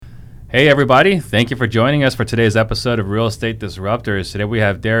Hey everybody, thank you for joining us for today's episode of Real Estate Disruptors. Today we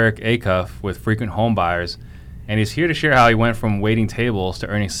have Derek Acuff with Frequent Home Buyers, and he's here to share how he went from waiting tables to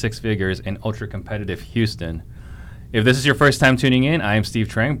earning six figures in ultra-competitive Houston. If this is your first time tuning in, I am Steve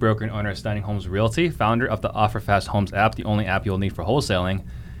Trang, broker and owner of Stunning Homes Realty, founder of the OfferFast Homes app, the only app you'll need for wholesaling.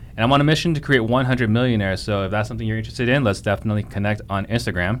 And I'm on a mission to create 100 millionaires, so if that's something you're interested in, let's definitely connect on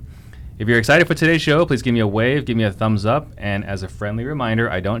Instagram. If you're excited for today's show, please give me a wave, give me a thumbs up, and as a friendly reminder,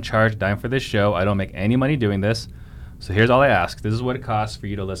 I don't charge a dime for this show. I don't make any money doing this. So here's all I ask. This is what it costs for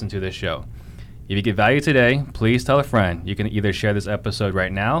you to listen to this show. If you get value today, please tell a friend. You can either share this episode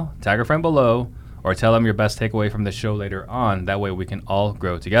right now, tag a friend below, or tell them your best takeaway from the show later on. That way we can all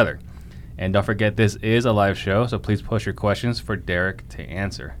grow together. And don't forget, this is a live show, so please post your questions for Derek to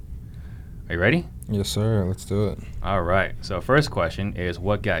answer. Are you ready? Yes, sir. Let's do it. All right. So first question is,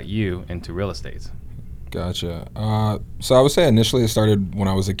 what got you into real estate? Gotcha. So I would say initially it started when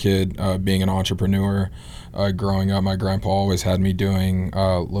I was a kid, being an entrepreneur. Growing up, my grandpa always had me doing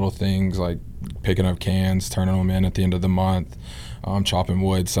little things like picking up cans, turning them in at the end of the month, chopping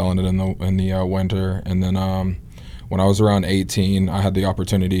wood, selling it in the winter. And then when I was around 18, I had the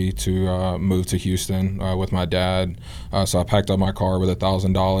opportunity to move to Houston with my dad. So I packed up my car with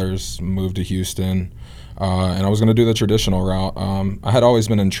 $1,000, moved to Houston, and I was going to do the traditional route. I had always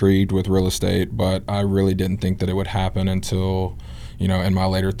been intrigued with real estate, but I really didn't think that it would happen until, in my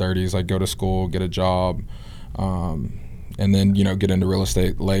later 30s, I'd go to school, get a job, and then, get into real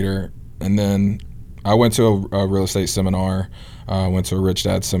estate later. And then I went to a real estate seminar, went to a Rich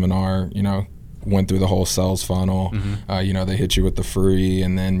Dad seminar, went through the whole sales funnel. Mm-hmm. They hit you with the free,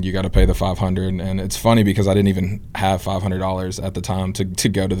 and then you got to pay the $500. And it's funny because I didn't even have $500 at the time to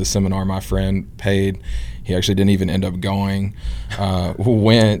go to the seminar. My friend paid. He actually didn't even end up going.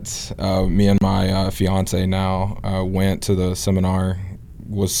 Me and my fiance now went to the seminar,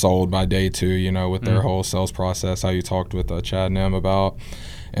 was sold by day two, with their whole sales process, how you talked with Chad and them about.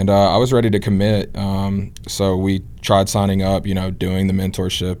 And I was ready to commit. So we tried signing up, doing the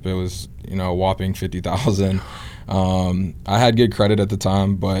mentorship. It was, a whopping $50,000. I had good credit at the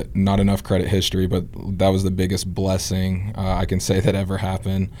time, but not enough credit history. But that was the biggest blessing I can say that ever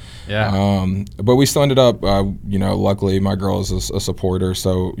happened. Yeah. But we still ended up, luckily my girl is a supporter.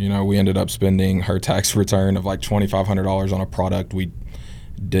 So, we ended up spending her tax return of like $2,500 on a product we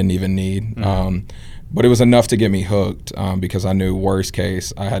didn't even need. Mm-hmm. But it was enough to get me hooked because I knew worst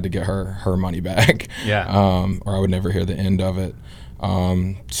case I had to get her money back. Yeah. Or I would never hear the end of it.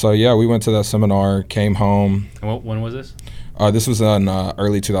 So yeah, we went to that seminar, came home. And when was this? This was in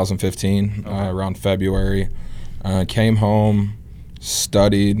early 2015, okay. Around February. Came home,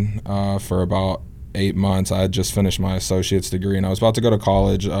 studied for about 8 months. I had just finished my associate's degree, and I was about to go to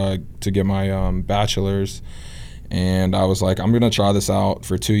college to get my bachelor's. And I was like, I'm going to try this out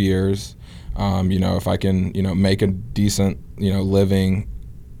for 2 years. If I can, make a decent, living,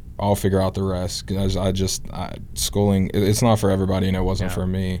 I'll figure out the rest. Because schooling, it's not for everybody, and it wasn't for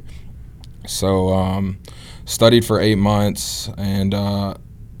me. So studied for 8 months, and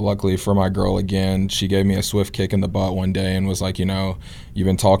luckily for my girl again, she gave me a swift kick in the butt one day and was like, you've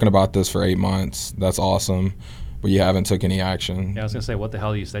been talking about this for 8 months. That's awesome. But you haven't took any action. Yeah, I was going to say, what the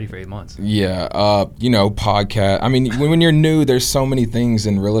hell do you study for 8 months? Yeah, podcast. I mean, when you're new, there's so many things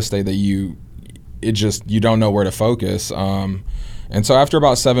in real estate that you don't know where to focus. And so after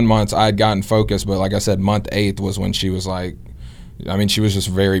about 7 months, I had gotten focused. But like I said, month 8 was when she was like, she was just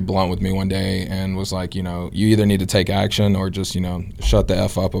very blunt with me one day and was like, you either need to take action or just, shut the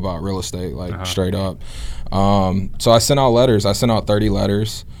F up about real estate, like straight up. So I sent out letters. I sent out 30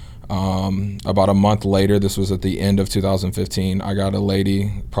 letters. About a month later, this was at the end of 2015, I got a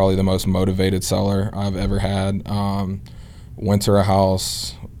lady, probably the most motivated seller I've ever had. Went to her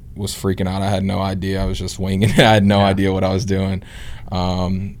house, was freaking out. I had no idea. I was just winging it. I had no idea what I was doing.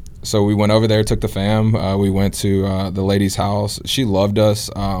 So we went over there, took the fam. We went to the lady's house. She loved us.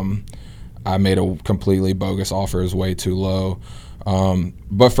 I made a completely bogus offer. It was way too low.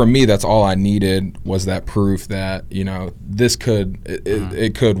 But for me, that's all I needed was that proof that, this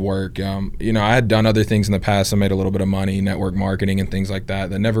it could work. I had done other things in the past. I made a little bit of money, network marketing and things like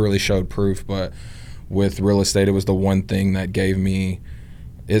that never really showed proof. But with real estate, it was the one thing that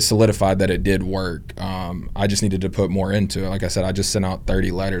it solidified that it did work. I just needed to put more into it. Like I said, I just sent out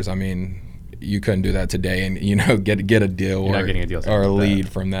 30 letters. I mean, you couldn't do that today and, get a deal You're not getting a deal or a lead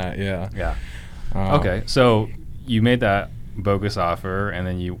from that. Yeah. Yeah. Okay. So you made that bogus offer, and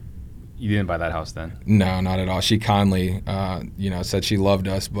then you didn't buy that house then? No, not at all. She kindly, said she loved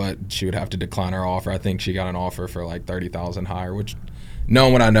us, but she would have to decline our offer. I think she got an offer for like $30,000 higher, which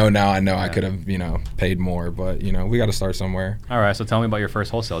knowing what I know now, I know Yeah. I could have, paid more, but, we got to start somewhere. All right, so tell me about your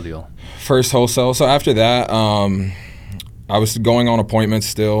first wholesale deal. First wholesale. So after that, I was going on appointments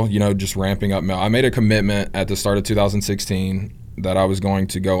still, just ramping up mail. I made a commitment at the start of 2016 that I was going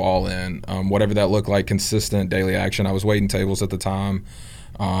to go all in, whatever that looked like, consistent daily action. I was waiting tables at the time,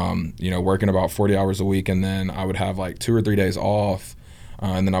 working about 40 hours a week, and then I would have like 2 or 3 days off,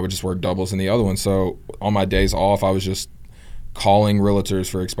 and then I would just work doubles in the other one. So on my days off, I was just calling realtors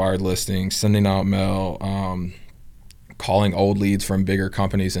for expired listings, sending out mail, calling old leads from bigger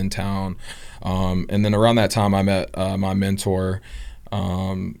companies in town. And then around that time, I met my mentor,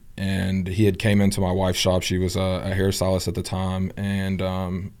 and he had came into my wife's shop. She was a hairstylist at the time, and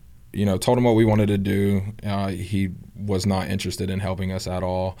told him what we wanted to do. He was not interested in helping us at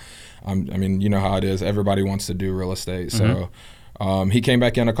all. I mean, you know how it is. Everybody wants to do real estate. So he came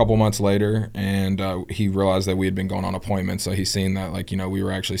back in a couple months later, and he realized that we had been going on appointments. So he seen that, we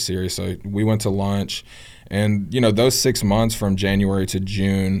were actually serious. So we went to lunch. And, those 6 months from January to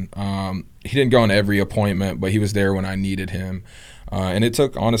June, he didn't go on every appointment, but he was there when I needed him. And it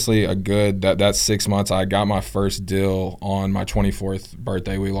took, honestly, that 6 months. I got my first deal on my 24th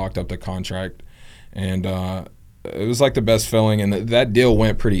birthday. We locked up the contract. And it was like the best feeling. And that deal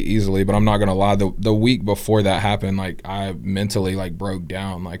went pretty easily, but I'm not going to lie. The week before that happened, I mentally, broke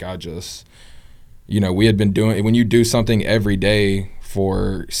down. I just, we had been doing – when you do something every day –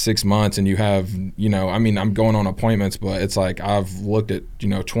 for 6 months and you have, I'm going on appointments, but it's I've looked at,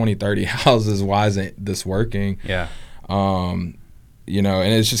 20, 30 houses. Why isn't this working? Yeah. And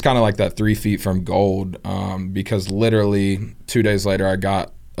it's just kind of like that 3 feet from gold, because literally 2 days later I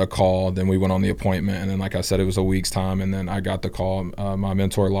got a call, then we went on the appointment. And then, like I said, it was a week's time. And then I got the call. My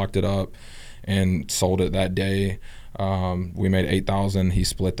mentor locked it up and sold it that day. We made $8,000. He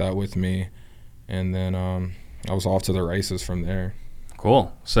split that with me. And then I was off to the races from there.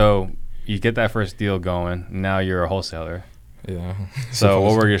 Cool. So you get that first deal going. Now you're a wholesaler. Yeah. So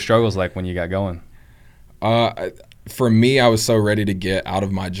what were your struggles like when you got going? For me, I was so ready to get out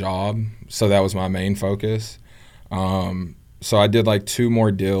of my job. So that was my main focus. So I did 2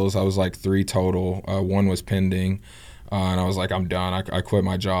 more deals. I was 3 total. One was pending. And I was I'm done. I quit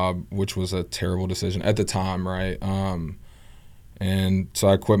my job, which was a terrible decision at the time, right? And so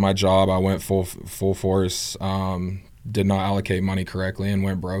I quit my job. I went full force. Did not allocate money correctly and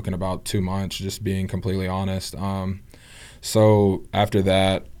went broke in about 2 months, just being completely honest. So after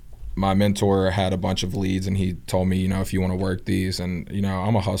that, my mentor had a bunch of leads, and he told me, if you want to work these, and,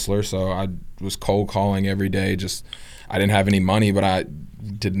 I'm a hustler, so I was cold calling every day. Just, I didn't have any money, but I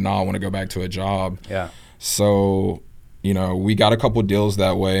did not want to go back to a job. Yeah. So, we got a couple deals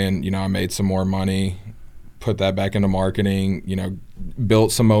that way, and, I made some more money, put that back into marketing,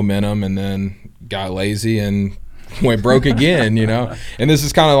 built some momentum, and then got lazy and went broke again, And this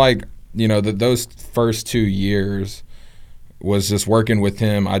is kind of those first 2 years was just working with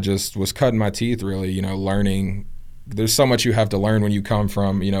him. I just was cutting my teeth, really, learning. There's so much you have to learn when you come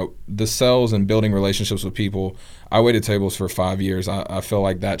from, the sales and building relationships with people. I waited tables for 5 years. I feel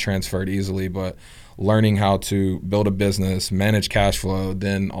like that transferred easily, but learning how to build a business, manage cash flow,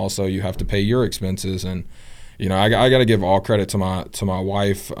 then also you have to pay your expenses. And, I got to give all credit to my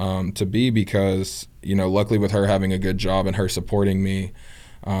wife, to B, because, luckily with her having a good job and her supporting me,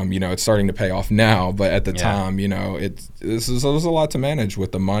 it's starting to pay off now. But at the time, it was a lot to manage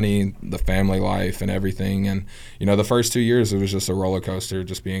with the money, the family life, and everything. And, the first 2 years, it was just a roller coaster,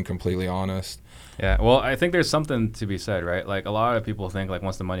 just being completely honest. Yeah. Well, I think there's something to be said, right? A lot of people think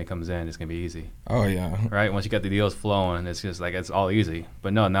once the money comes in, it's going to be easy. Oh, yeah. Right? Once you get the deals flowing, it's just it's all easy.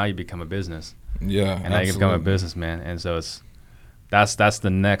 But no, now you become a business. Yeah, and now you become a businessman, and so that's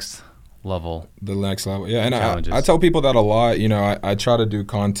the next level. The next level, yeah. And challenges. I tell people that a lot. I try to do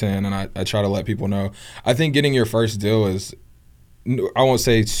content, and I try to let people know. I think getting your first deal is, I won't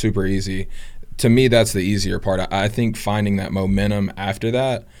say it's super easy. To me, that's the easier part. I think finding that momentum after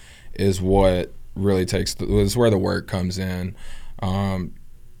that is what really is where the work comes in.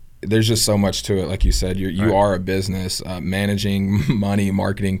 There's just so much to it, like you said. You are a business, managing money,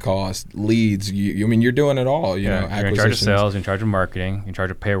 marketing costs, leads. You're doing it all. You're in charge of sales, in charge of marketing, in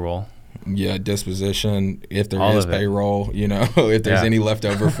charge of payroll. Yeah, disposition. If there is payroll, if there's any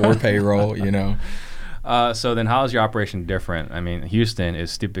leftover for payroll, So then, how is your operation different? I mean, Houston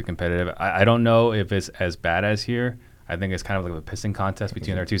is stupid competitive. I don't know if it's as bad as here. I think it's kind of like a pissing contest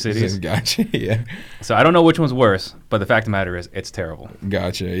between our two cities. Gotcha, yeah. So I don't know which one's worse, but the fact of the matter is it's terrible.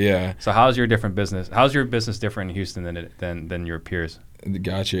 Gotcha, yeah. So how's your business different in Houston than your peers?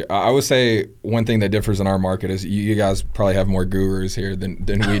 Gotcha. I would say one thing that differs in our market is you guys probably have more gurus here than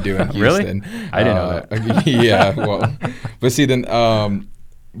we do in Houston. Really? I didn't know that. Yeah. Well, but see then,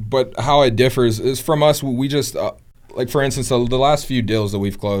 but how it differs is from us. We just like for instance, the last few deals that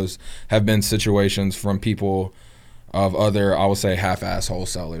we've closed have been situations from people of other, I would say, half-ass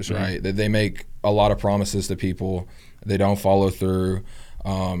wholesalers, right? That they make a lot of promises to people, they don't follow through.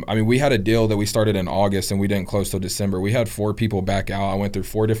 I mean, we had a deal that we started in August and we didn't close till December. We had 4 people back out. I went through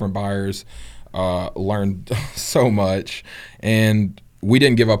 4 different buyers, learned so much, and we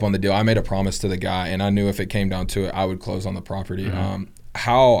didn't give up on the deal. I made a promise to the guy, and I knew if it came down to it, I would close on the property.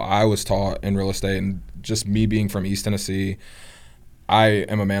 How I was taught in real estate, and just me being from East Tennessee, I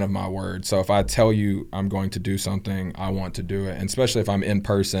am a man of my word. So if I tell you I'm going to do something, I want to do it, and especially if I'm in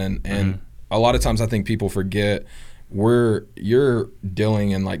person. And a lot of times I think people forget you're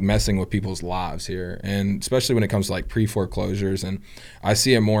dealing and like messing with people's lives here, and especially when it comes to like pre-foreclosures. And I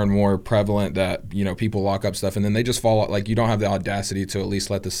see it more and more prevalent that, you know, people lock up stuff and then they just fall out. Like, you don't have the audacity to at least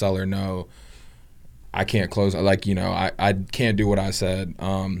let the seller know, I can't close. Like, you know, I can't do what I said.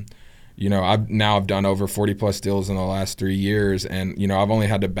 You know, I've done over 40 plus deals in the last 3 years, and you know, I've only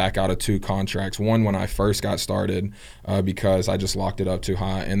had to back out of 2 contracts. One when I first got started because I just locked it up too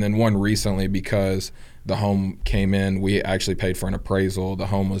high, and then one recently because the home came in. We actually paid for an appraisal. The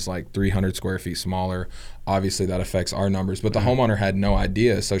home was like 300 square feet smaller. Obviously, that affects our numbers, but the homeowner had no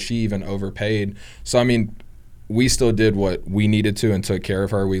idea, so she even overpaid. So I mean, we still did what we needed to and took care of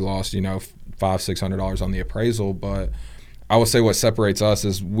her. We lost, you know, $500-600 on the appraisal, but I would say what separates us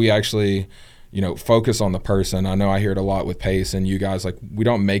is we actually, you know, focus on the person. I know I hear it a lot with Pace and you guys, like, we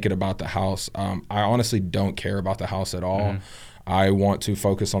don't make it about the house. I honestly don't care about the house at all. I want to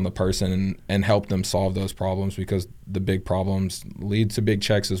focus on the person and help them solve those problems, because the big problems lead to big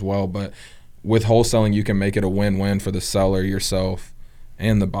checks as well. But with wholesaling, you can make it a win-win for the seller, yourself,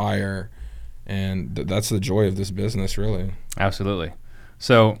 and the buyer. And that's the joy of this business, really. Absolutely.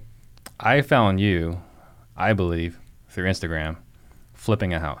 So I found you, I believe, through Instagram,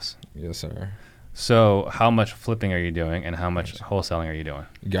 flipping a house. Yes, sir. So how much flipping are you doing, and how much wholesaling are you doing?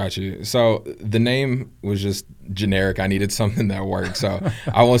 Got you. So the name was just generic. I needed something that worked. So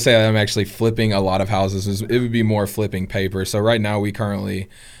I won't say I'm actually flipping a lot of houses. It would be more flipping paper. So right now we currently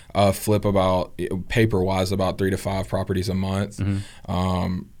flip about, paper-wise, about 3 to 5 properties a month.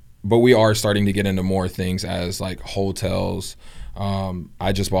 But we are starting to get into more things as like hotels.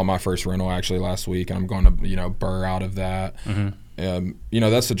 I just bought my first rental actually last week, and I'm going to, you know, burr out of that. You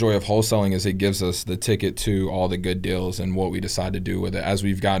know, that's the joy of wholesaling, is it gives us the ticket to all the good deals and what we decide to do with it. As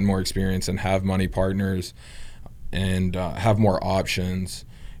we've gotten more experience and have money partners and have more options,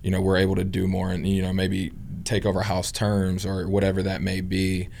 you know, we're able to do more and, you know, maybe take over house terms or whatever that may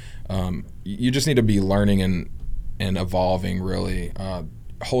be. You just need to be learning and evolving, really.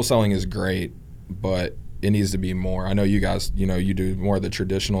 Wholesaling is great, but it needs to be more. I know you guys, you know, you do more of the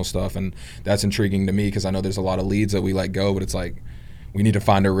traditional stuff, and that's intriguing to me because I know there's a lot of leads that we let go, but it's like we need to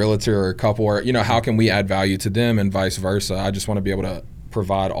find a realtor or a couple, or, you know, how can we add value to them and vice versa. I just want to be able to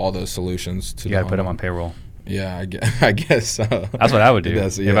provide all those solutions to them. You got to put them on payroll. Yeah, I guess so. That's what I would do. Yeah.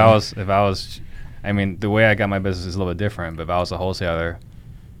 If I was, I mean, the way I got my business is a little bit different, but if I was a wholesaler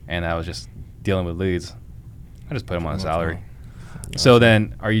and I was just dealing with leads, I just put them on a salary. So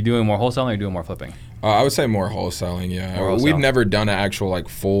then, are you doing more wholesaling or are you doing more flipping? I would say more wholesaling, yeah. More wholesaling. We've never done an actual, like,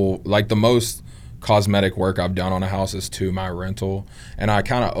 full, like, the most cosmetic work I've done on a house is to my rental. And I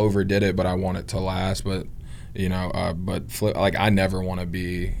kind of overdid it, but I want it to last. But, you know, flip, like, I never want to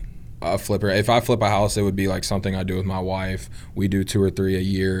be a flipper. If I flip a house, it would be like something I do with my wife. We do 2 or 3 a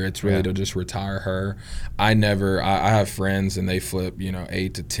year. It's really to just retire her. I have friends and they flip, you know,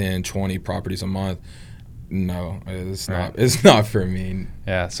 8 to 10, 20 properties a month. No, it's not. It's not for me.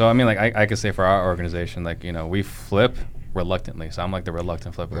 Yeah. So I mean, like I could say for our organization, like, you know, we flip reluctantly. So I'm like the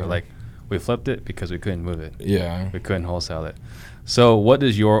reluctant flipper. Like, we flipped it because we couldn't move it. Yeah. We couldn't wholesale it. So what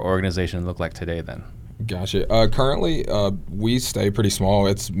does your organization look like today then? Gotcha. Currently, we stay pretty small.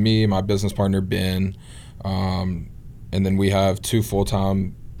 It's me, my business partner Ben, and then we have 2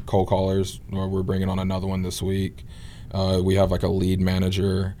 full-time cold callers. We're bringing on another one this week. We have like a lead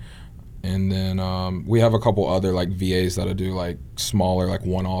manager. And then we have a couple other like VAs that do like smaller, like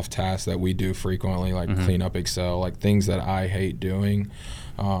one-off tasks that we do frequently, like clean up Excel, like things that I hate doing.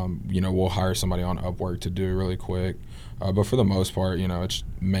 You know, we'll hire somebody on Upwork to do really quick. But for the most part, you know, it's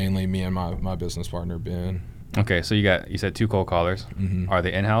mainly me and my business partner, Ben. Okay, so you said 2 cold callers. Are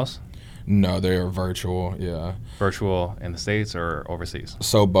they in-house? No, they are virtual, yeah. Virtual in the States or overseas?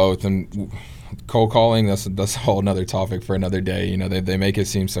 So both. And cold calling, that's a whole nother topic for another day. You know, they make it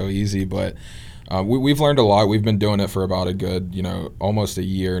seem so easy, but We've learned a lot. We've been doing it for about a good, almost a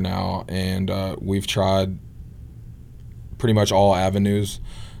year now, and we've tried pretty much all avenues.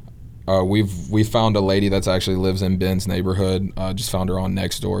 We've found a lady that's actually lives in Ben's neighborhood. Just found her on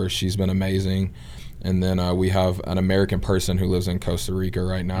Nextdoor. She's been amazing. And then we have an American person who lives in Costa Rica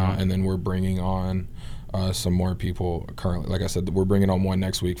right now, and then we're bringing on some more people currently. Like I said, we're bringing on one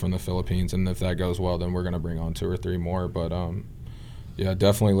next week from the Philippines, and if that goes well, then we're going to bring on 2 or 3 more. But yeah,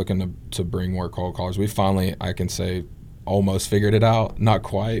 definitely looking to bring more cold callers. We finally, I can say, almost figured it out. Not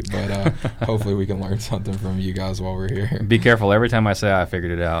quite, but hopefully we can learn something from you guys while we're here. Be careful. Every time I say I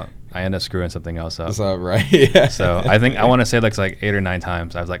figured it out, I end up screwing something else up. Is that right? Yeah. So I think I want to say like 8 or 9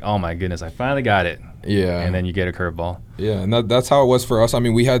 times. I was like, oh my goodness, I finally got it. Yeah. And then you get a curveball. Yeah, and that's how it was for us. I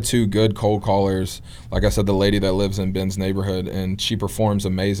mean, we had 2 good cold callers. Like I said, the lady that lives in Ben's neighborhood, and she performs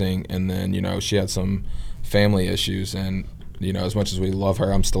amazing. And then, she had some family issues. And, as much as we love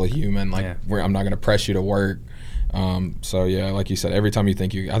her, I'm still a human. Like, I'm not going to press you to work. So, yeah, like you said, every time you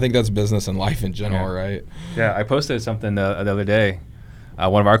think I think that's business and life in general, right? Yeah, I posted something the other day.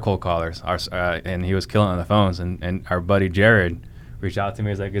 One of our cold callers, and he was killing on the phones. And our buddy Jared reached out to me.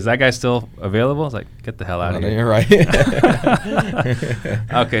 He's like, is that guy still available? I was like, get the hell out of here. Right.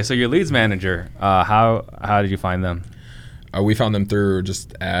 Okay, so your leads manager, how did you find them? We found them through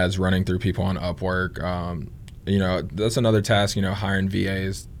just ads running through people on Upwork. That's another task, hiring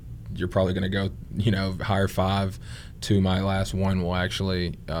VAs. You're probably going to go, hire 5. 2, my last one will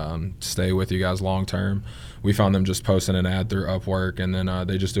actually stay with you guys long term. We found them just posting an ad through Upwork, and then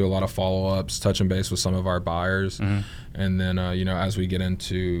they just do a lot of follow-ups, touching base with some of our buyers. And then, as we get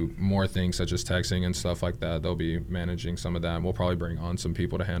into more things such as texting and stuff like that, they'll be managing some of that. And we'll probably bring on some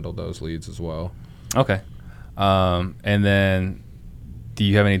people to handle those leads as well. Okay. And then do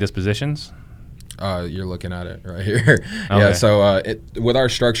you have any dispositions? You're looking at it right here. Okay. Yeah, so with our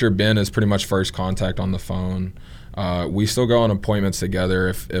structure, Ben is pretty much first contact on the phone. We still go on appointments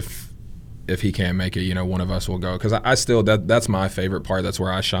together if he can't make it, one of us will go. Because I still, that's my favorite part. That's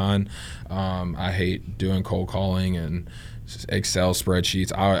where I shine. I hate doing cold calling and Excel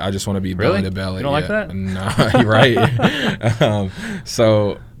spreadsheets. I just want to be belly to belly. You don't like that? No, right.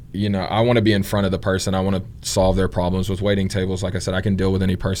 So, I want to be in front of the person. I want to solve their problems with waiting tables. Like I said, I can deal with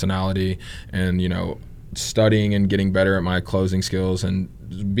any personality, and, studying and getting better at my closing skills and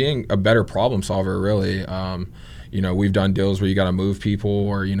being a better problem solver, really. We've done deals where you got to move people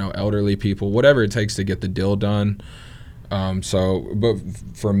or, elderly people, whatever it takes to get the deal done. But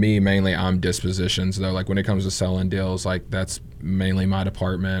for me, mainly I'm dispositions, though. Like when it comes to selling deals, like that's mainly my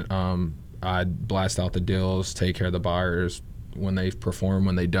department. I blast out the deals, take care of the buyers when they perform,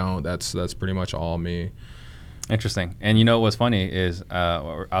 when they don't. That's pretty much all me. Interesting. And what's funny is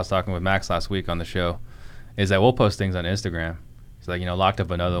I was talking with Max last week on the show, is that we'll post things on Instagram. It's like, locked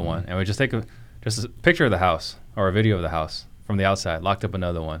up another one. And we just take a picture of the house or a video of the house from the outside, locked up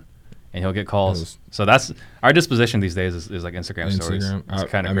another one. And he'll get calls. So that's our disposition these days is like Instagram stories. It's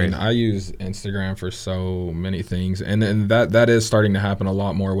kind of crazy. I use Instagram for so many things. And that is starting to happen a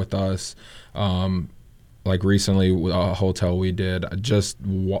lot more with us. Like recently, a hotel we did, just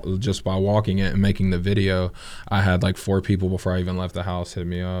by walking it and making the video, I had like 4 people before I even left the house hit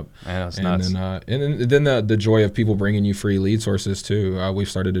me up. I know, it's nuts. And then the joy of people bringing you free lead sources too. We've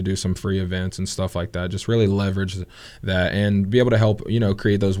started to do some free events and stuff like that. Just really leverage that and be able to help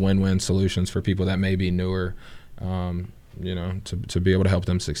create those win-win solutions for people that may be newer. To be able to help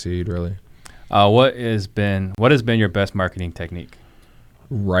them succeed, really. What has been your best marketing technique?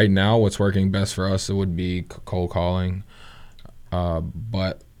 Right now, what's working best for us, it would be cold calling.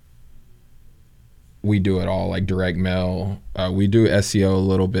 But we do it all, like direct mail. We do SEO a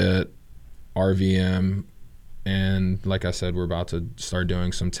little bit, RVM, and like I said, we're about to start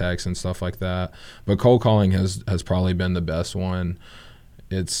doing some text and stuff like that. But cold calling has probably been the best one.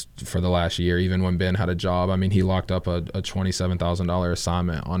 It's for the last year, even when Ben had a job. I mean, he locked up a $27,000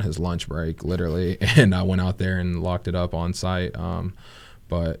 assignment on his lunch break, literally, and I went out there and locked it up on site.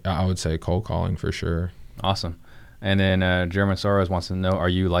 But I would say cold calling for sure. Awesome. And then German Soros wants to know, are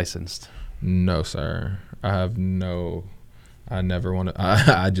you licensed? No, sir. I never want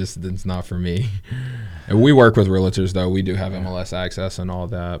to. It's not for me. And we work with realtors, though. We do have MLS access and all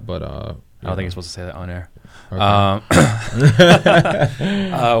that. But I don't think you're supposed to say that on air. Okay.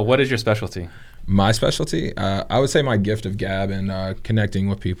 What is your specialty? My specialty? I would say my gift of gab and connecting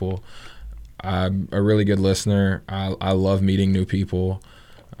with people. I'm a really good listener. I love meeting new people.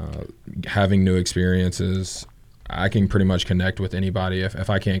 Having new experiences. I can pretty much connect with anybody.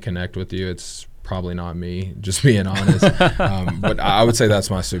 If I can't connect with you, it's probably not me, just being honest. But I would say that's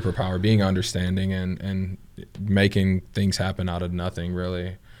my superpower, being understanding and making things happen out of nothing,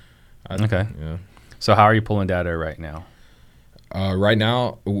 really. Okay. Yeah. So how are you pulling data right now? Right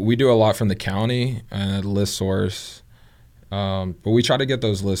now, we do a lot from the county and list source, but we try to get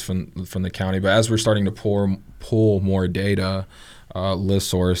those lists from the county. But as we're starting to pull more data, list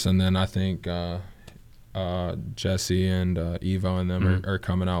source, and then I think Jesse and Evo and them are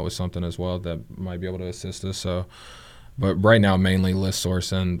coming out with something as well that might be able to assist us. So, but right now, mainly list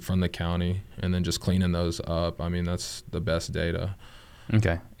source and from the county, and then just cleaning those up. I mean, that's the best data.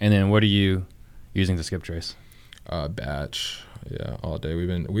 Okay. And then what are you using to skip trace? Batch, yeah, all day.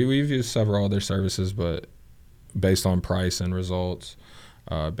 We've used several other services, but based on price and results,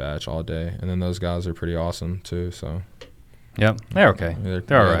 batch all day. And then those guys are pretty awesome too. So, yep, they're okay. They're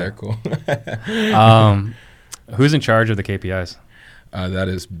all right. They're cool. Who's in charge of the KPIs? That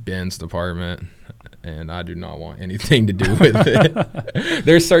is Ben's department, and I do not want anything to do with it.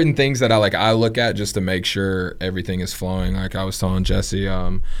 There's certain things that I look at just to make sure everything is flowing. Like I was telling Jesse,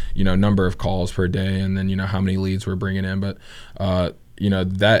 number of calls per day, and then how many leads we're bringing in. But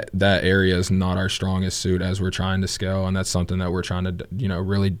that area is not our strongest suit as we're trying to scale, and that's something that we're trying to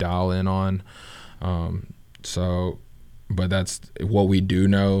really dial in on. But that's what we do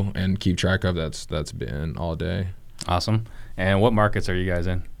know and keep track of. That's been all day. Awesome. And what markets are you guys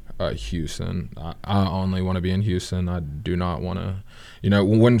in? Houston. I only want to be in Houston. I do not want to,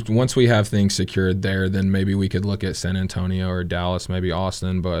 once we have things secured there, then maybe we could look at San Antonio or Dallas, maybe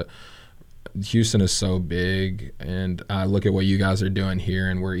Austin. But Houston is so big, and I look at what you guys are doing here,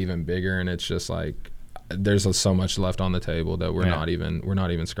 and we're even bigger, and it's just like there's so much left on the table that we're not even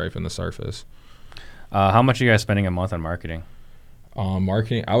scraping the surface. How much are you guys spending a month on marketing?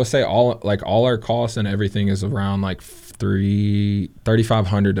 Marketing, I would say all our costs and everything is around like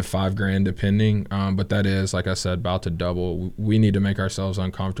 $3,500 to $5,000 depending. But that is, like I said, about to double. We need to make ourselves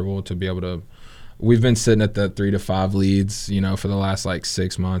uncomfortable to be able to. We've been sitting at the 3 to 5 leads, for the last like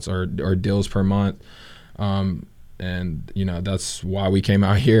 6 months or deals per month. And that's why we came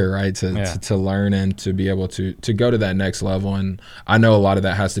out here, right? To learn and to be able to go to that next level. And I know a lot of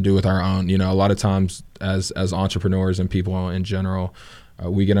that has to do with our own, a lot of times as entrepreneurs and people in general,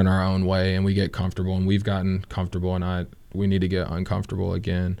 we get in our own way and we get comfortable, and we've gotten comfortable, and we need to get uncomfortable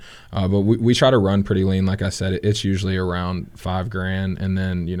again. But we try to run pretty lean. Like I said, it's usually around $5,000, and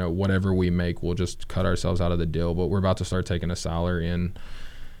then, whatever we make, we'll just cut ourselves out of the deal. But we're about to start taking a salary and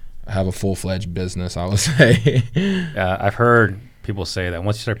have a full-fledged business, I would say. I've heard people say that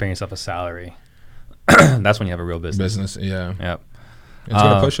once you start paying yourself a salary, that's when you have a real business. Yeah. Yep. It's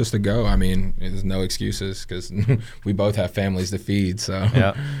going to push us to go. I mean, there's no excuses because we both have families to feed. So,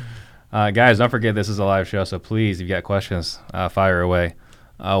 yeah. Guys, don't forget this is a live show, so please, if you got questions, fire away.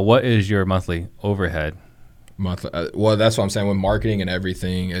 What is your monthly overhead? Well, that's what I'm saying. With marketing and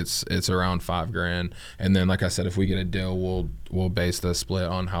everything, it's around $5,000, and then, like I said, if we get a deal, we'll base the split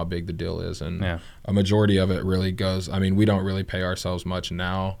on how big the deal is, and a majority of it really goes. I mean, we don't really pay ourselves much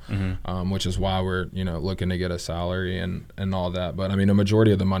now, which is why we're looking to get a salary and all that. But I mean, a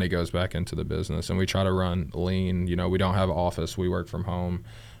majority of the money goes back into the business, and we try to run lean. We don't have an office; we work from home.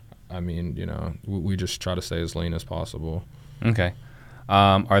 I mean, we just try to stay as lean as possible. Okay.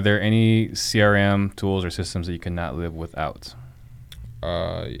 Are there any CRM tools or systems that you cannot live without?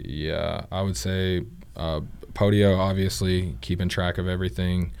 Yeah, I would say Podio, obviously, keeping track of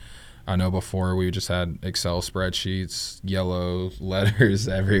everything. I know before we just had Excel spreadsheets, yellow letters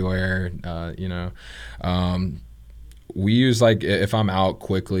everywhere, we use, like, if I'm out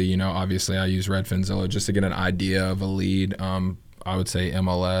quickly, obviously I use Redfin Zillow just to get an idea of a lead. I would say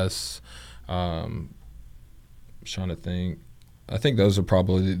MLS. I'm trying to think. I think those are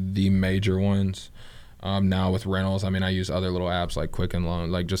probably the major ones. Now with rentals, I mean, I use other little apps like Quicken Loan,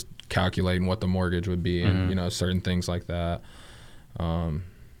 like just calculating what the mortgage would be and, certain things like that.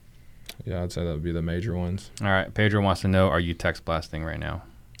 Yeah, I'd say that would be the major ones. All right. Pedro wants to know, are you text blasting right now?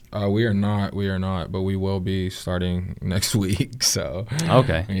 We are not, but we will be starting next week. So,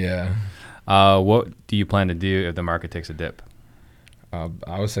 okay. Yeah. What do you plan to do if the market takes a dip?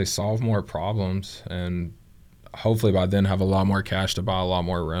 I would say solve more problems, and hopefully by then have a lot more cash to buy a lot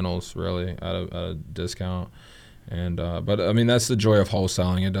more rentals, really, at a discount. And but I mean, that's the joy of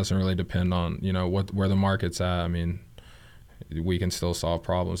wholesaling. It doesn't really depend on where the market's at. I mean, we can still solve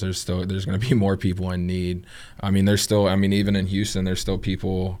problems. There's going to be more people in need. I mean, even in Houston, there's still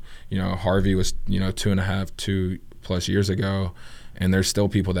people. Harvey was 2+ years ago, and there's still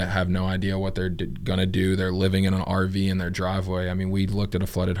people that have no idea what they're gonna do. They're living in an RV in their driveway. I mean, we looked at a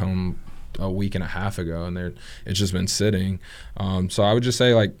flooded home a week and a half ago, and it's just been sitting. So I would just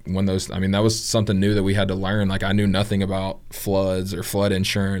say, like, that was something new that we had to learn. Like, I knew nothing about floods or flood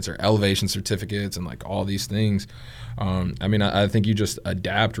insurance or elevation certificates and like all these things. I think you just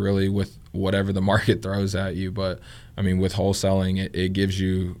adapt really with whatever the market throws at you. But I mean, with wholesaling, it gives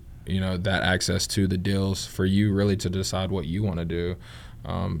you, that access to the deals for you really to decide what you want to do.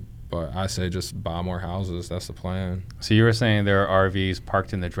 But I say just buy more houses. That's the plan. So you were saying there are RVs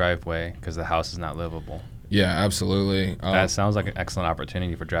parked in the driveway because the house is not livable. Yeah, absolutely. That sounds like an excellent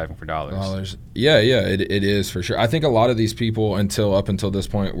opportunity for driving for dollars. Yeah, it is for sure. I think a lot of these people, up until this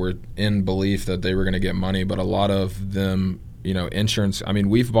point, were in belief that they were going to get money, but a lot of them, insurance. I mean,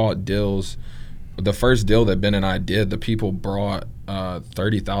 we've bought deals. The first deal that Ben and I did, the people brought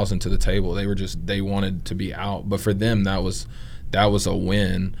 $30,000 to the table. They wanted to be out, but for them that was a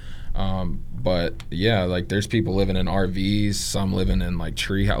win. But yeah, like there's people living in RVs, some living in like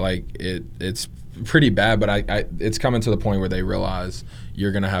tree house. Like it's pretty bad, but it's coming to the point where they realize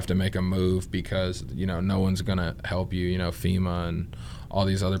you're gonna have to make a move because no one's gonna help you. FEMA and all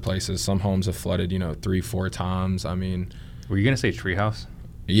these other places. Some homes have flooded 3-4 times. I mean, were you gonna say treehouse?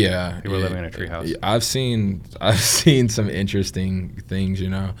 Yeah, people living in a treehouse. I've seen some interesting things.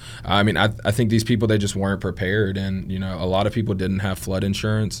 I mean, I think these people, they just weren't prepared, and a lot of people didn't have flood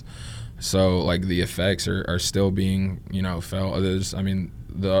insurance, so like the effects are still being felt.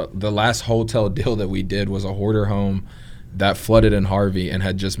 The last hotel deal that we did was a hoarder home that flooded in Harvey and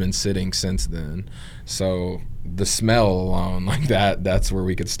had just been sitting since then. So the smell alone, like that's where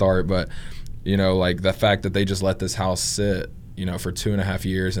we could start. But like the fact that they just let this house sit for 2.5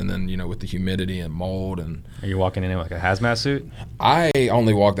 years, and then with the humidity and mold. And are you walking in like a hazmat suit? I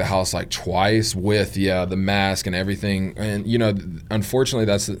only walked the house like twice with the mask and everything. And unfortunately,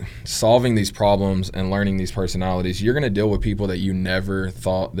 that's solving these problems and learning these personalities. You're going to deal with people that you never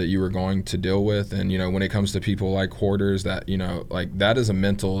thought that you were going to deal with. And when it comes to people like hoarders, that like that is a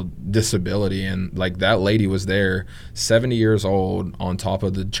mental disability. And like that lady was there, 70 years old, on top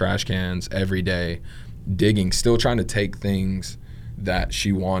of the trash cans every day, digging, still trying to take things that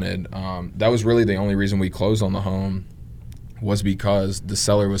she wanted. That was really the only reason we closed on the home, was because the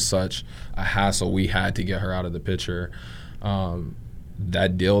seller was such a hassle. We had to get her out of the picture.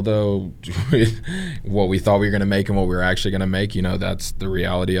 That deal, though, what we thought we were going to make and what we were actually going to make, that's the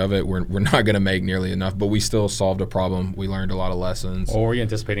reality of it. We're not going to make nearly enough, but we still solved a problem. We learned a lot of lessons. What were you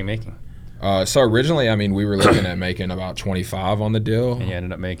anticipating making? So originally, we were looking at making about 25 on the deal. And you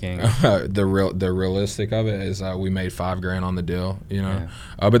ended up making the realistic of it is we made $5,000 on the deal. Yeah.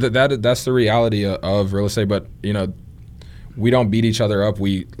 But that's the reality of real estate. But we don't beat each other up.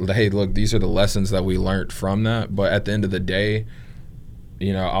 Hey, look, these are the lessons that we learned from that. But at the end of the day,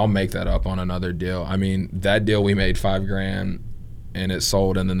 I'll make that up on another deal. I mean, that deal we made $5,000 and it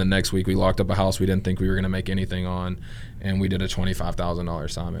sold, and then the next week we locked up a house we didn't think we were going to make anything on, and we did a $25,000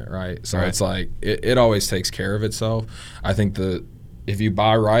 assignment, right? So It's like it always takes care of itself. I think if you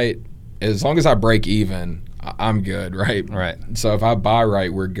buy right, as long as I break even, I'm good, right? Right. So if I buy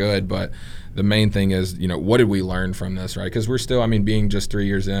right, we're good. But the main thing is, what did we learn from this, right? Because we're still, being just 3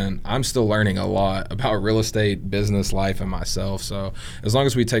 years in, I'm still learning a lot about real estate, business, life, and myself. So as long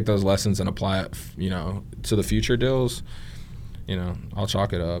as we take those lessons and apply it, to the future deals, I'll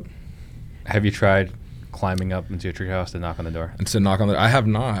chalk it up. Have you tried climbing up into a treehouse to knock on the door? And to knock on the door? I have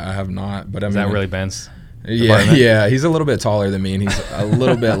not. But Is that really Ben's? Yeah, he's a little bit taller than me, and he's a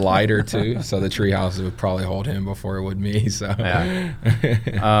little bit lighter too. So the treehouse would probably hold him before it would me. So yeah.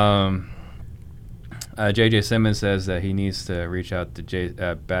 JJ Simmons says that he needs to reach out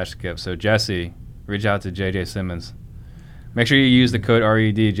to Bash Skip. So Jesse, reach out to JJ Simmons. Make sure you use the code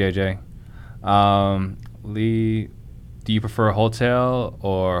RED, JJ. Lee, do you prefer wholesale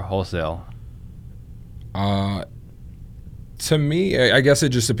or wholesale? To me, I guess it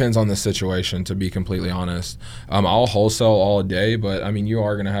just depends on the situation, to be completely honest. I'll wholesale all day, but you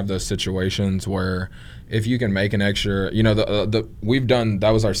are going to have those situations where if you can make an extra,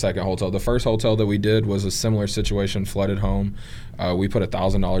 that was our second hotel. The first hotel that we did was a similar situation, flooded home. We put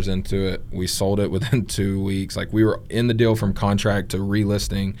 $1,000 into it. We sold it within 2 weeks. Like, we were in the deal from contract to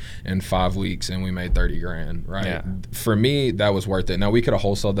relisting in 5 weeks, and we made $30,000, right? Yeah. For me, that was worth it. Now, we could have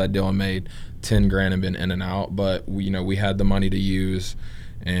wholesaled that deal and made $10,000 and been in and out, but we had the money to use,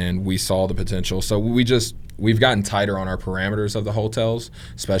 and we saw the potential. So we've gotten tighter on our parameters of the hotels,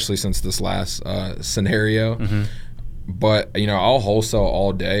 especially since this last scenario. Mm-hmm. But I'll wholesale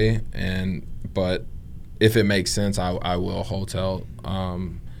all day, but if it makes sense, I will wholesale.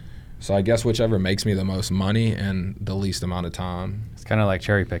 So I guess whichever makes me the most money and the least amount of time. It's kind of like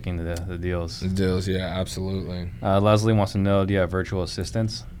cherry picking the deals. The deals, yeah, absolutely. Leslie wants to know, do you have virtual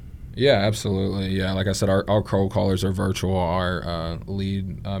assistants? Yeah, absolutely. Yeah, like I said, our cold callers are virtual. Our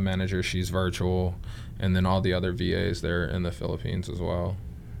lead manager, she's virtual, and then all the other VAs, they're in the Philippines as well.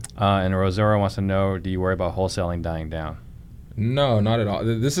 And Rosora wants to know, do you worry about wholesaling dying down? No, not at all.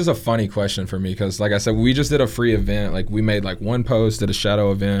 This is a funny question for me because, like I said, we just did a free event. Like we made like one post, did a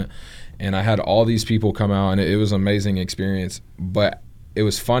shadow event, and I had all these people come out, and it was an amazing experience. But it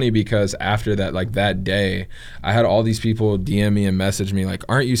was funny because after that, like that day, I had all these people DM me and message me like,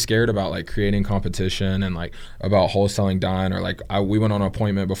 "Aren't you scared about like creating competition and like about wholesaling dying?" Or like, we went on an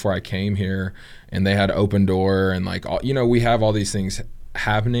appointment before I came here, and they had open door, and like we have all these things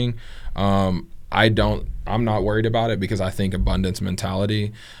happening. I'm not worried about it because I think abundance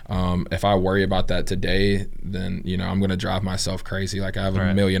mentality. If I worry about that today, then, I'm going to drive myself crazy. Like I have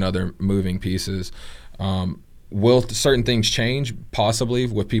a million other moving pieces. Will certain things change? Possibly,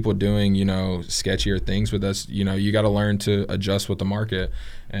 with people doing, sketchier things with us. You got to learn to adjust with the market.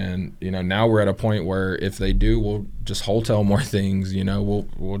 And, now we're at a point where if they do, we'll just wholesale more things.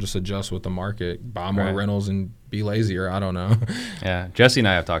 We'll just adjust with the market, buy more rentals and be lazier. I don't know. Yeah. Jesse and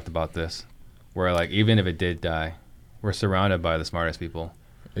I have talked about this, where like even if it did die, we're surrounded by the smartest people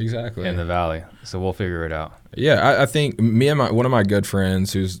exactly in the valley, so we'll figure it out. Yeah, I think me and one of my good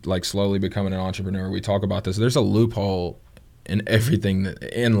friends who's like slowly becoming an entrepreneur, we talk about this. There's a loophole in everything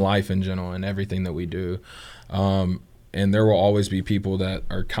in life in general, and everything that we do, and there will always be people that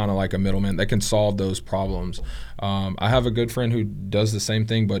are kind of like a middleman that can solve those problems. I have a good friend who does the same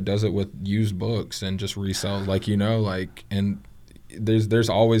thing but does it with used books and just resells, and there's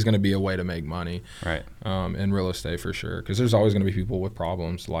always going to be a way to make money, right? In real estate for sure, because there's always going to be people with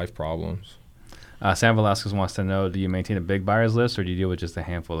problems, life problems. Sam Velasquez wants to know, do you maintain a big buyers list or do you deal with just a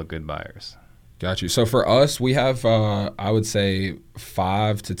handful of good buyers? Got you. So for us, we have I would say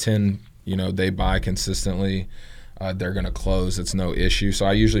 5 to 10. They buy consistently. They're going to close. It's no issue. So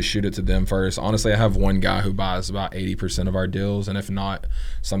I usually shoot it to them first. Honestly, I have one guy who buys about 80% of our deals, and if not,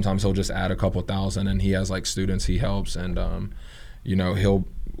 sometimes he'll just add a couple thousand, and he has like students he helps, and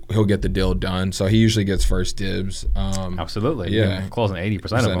he'll get the deal done. So he usually gets first dibs. Absolutely. Yeah. Closing 80%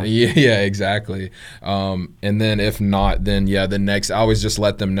 of them. Yeah, exactly. And then if not, then the next, I always just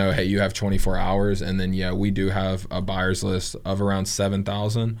let them know, hey, you have 24 hours. And then, we do have a buyer's list of around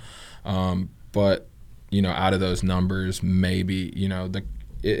 7,000. But, out of those numbers, maybe,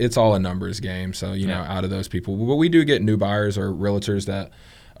 it's all a numbers game. So, out of those people, but we do get new buyers or realtors that,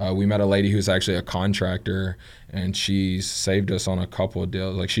 we met a lady who's actually a contractor, and she saved us on a couple of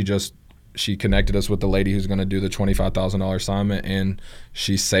deals. Like she connected us with the lady who's going to do the $25,000 assignment, and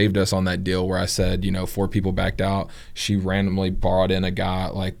she saved us on that deal where I said, 4 people backed out. She randomly brought in a guy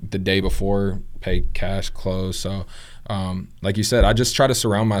like the day before, paid cash, close. So, like you said, I just try to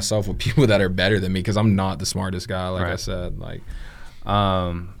surround myself with people that are better than me because I'm not the smartest guy. Like I said,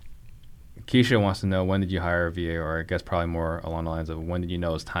 Keisha wants to know, when did you hire a VA, or I guess probably more along the lines of when did you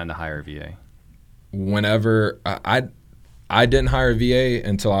know it was time to hire a VA? Whenever I didn't hire a VA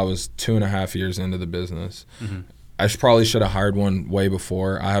until I was 2.5 years into the business. Mm-hmm. I probably should have hired one way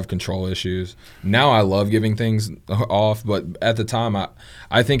before. I have control issues. Now I love giving things off, but at the time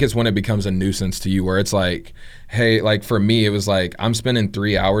I think it's when it becomes a nuisance to you, where it's like, hey, like for me, it was like I'm spending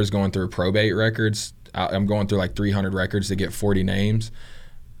 3 hours going through probate records. I'm going through like 300 records to get 40 names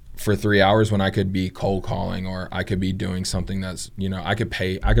for 3 hours when I could be cold calling, or I could be doing something that's, I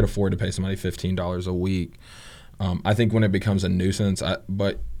could afford to pay somebody $15 a week. I think when it becomes a nuisance,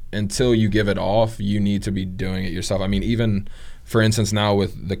 but until you give it off, you need to be doing it yourself. I mean, even for instance, now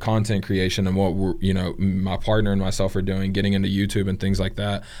with the content creation and what my partner and myself are doing, getting into YouTube and things like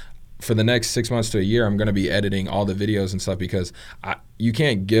that, for the next 6 months to a year, I'm going to be editing all the videos and stuff, because you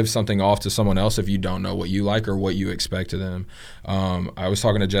can't give something off to someone else if you don't know what you like or what you expect of them. I was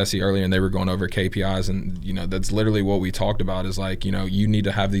talking to Jesse earlier, and they were going over KPIs, and that's literally what we talked about, is like, you need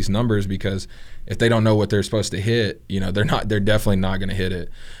to have these numbers, because if they don't know what they're supposed to hit, they're definitely not going to hit it.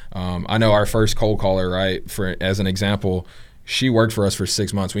 I know our first cold caller, right, as an example, she worked for us for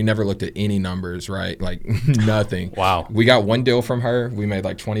 6 months. We never looked at any numbers, right? Like nothing. Wow. We got one deal from her. We made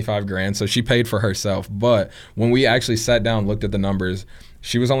like 25 grand. So she paid for herself. But when we actually sat down, looked at the numbers,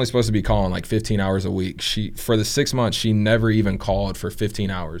 she was only supposed to be calling like 15 hours a week. For the 6 months, she never even called for 15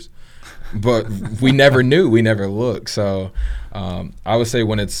 hours. But we never knew. We never looked. So I would say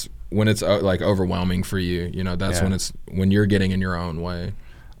when it's like overwhelming for you, that's when you're getting in your own way.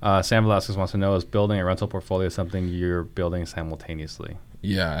 Sam Velasquez wants to know, is building a rental portfolio something you're building simultaneously?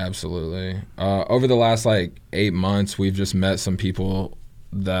 Yeah, absolutely. Over the last 8 months, we've just met some people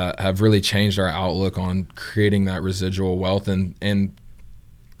that have really changed our outlook on creating that residual wealth and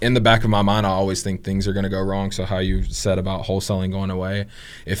in the back of my mind, I always think things are going to go wrong. So how you said about wholesaling going away,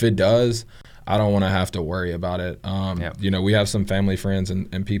 if it does, I don't want to have to worry about it. You know, we have some family friends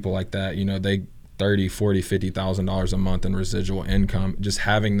and people like that, you know, they $30,000, $40,000, $50,000 a month in residual income. Just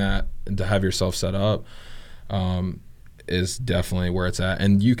having that to have yourself set up is definitely where it's at.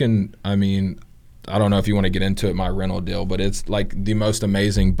 And you can, I mean, I don't know if you want to get into it, my rental deal, but it's like the most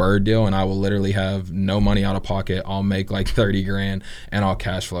amazing bird deal. And I will literally have no money out of pocket. I'll make like 30 grand and I'll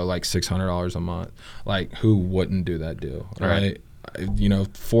cash flow like $600 a month. Like, who wouldn't do that deal? Right. You know,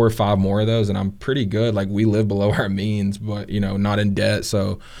 4 or 5 more of those and I'm pretty good. Like, we live below our means, but, you know, not in debt.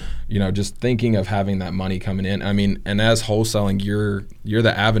 So, you know, just thinking of having that money coming in. I mean, and as wholesaling, you're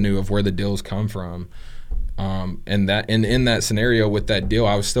the avenue of where the deals come from. And in that scenario with that deal,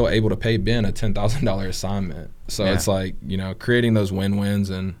 I was still able to pay Ben a $10,000 assignment. So it's like, you know, creating those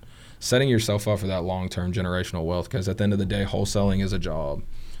win-wins and setting yourself up for that long-term generational wealth. Because at the end of the day, wholesaling is a job.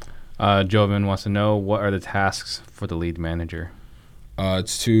 Jovan wants to know, what are the tasks for the lead manager?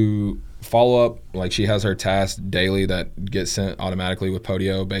 It's to follow up. Like, she has her tasks daily that get sent automatically with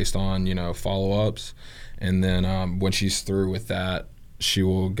Podio based on, you know, follow-ups. And then when she's through with that, she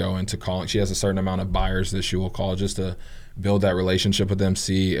will go into calling. She has a certain amount of buyers that she will call just to build that relationship with them,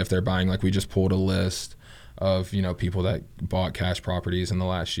 see if they're buying. Like, we just pulled a list of, you know, people that bought cash properties in the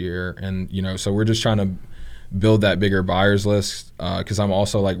last year. And, you know, so we're just trying to build that bigger buyers list because I'm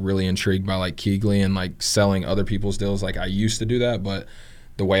also like really intrigued by like Keegley and like selling other people's deals. Like, I used to do that, but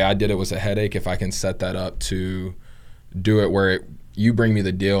the way I did it was a headache. If I can set that up to do it where you bring me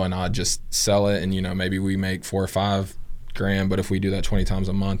the deal and I'll just sell it and, you know, maybe we make 4 or 5 grand, but if we do that 20 times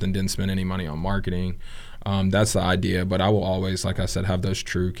a month and didn't spend any money on marketing, that's the idea. But I will always, like I said, have those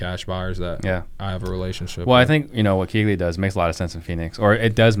true cash buyers that I have a relationship with. I think, you know, what Keegley does makes a lot of sense in Phoenix, or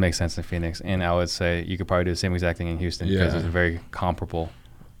it does make sense in Phoenix. And I would say you could probably do the same exact thing in Houston because it's a very comparable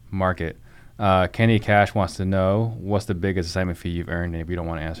market. Kenny Cash wants to know, what's the biggest assignment fee you've earned? And if you don't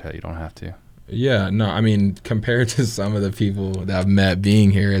want to answer that, you don't have to. Yeah, no, I mean, compared to some of the people that I've met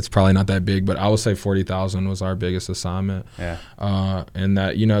being here, it's probably not that big, but I would say 40,000 was our biggest assignment. Yeah. And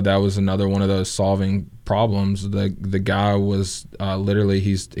that, you know, that was another one of those solving problems. The guy was literally,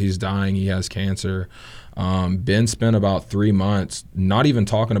 he's dying. He has cancer. Ben spent about 3 months not even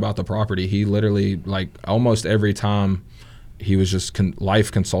talking about the property. He literally, like, almost every time he was just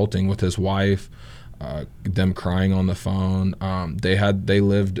life consulting with his wife. Them crying on the phone. They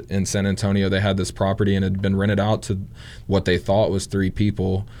lived in San Antonio. They had this property and it had been rented out to what they thought was 3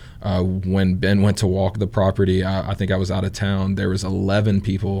 people. When Ben went to walk the property, I think I was out of town. There was 11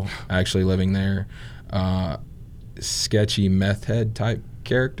 people actually living there. Sketchy meth head type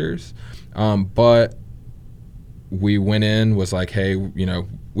characters. But we went in, was like, hey, you know,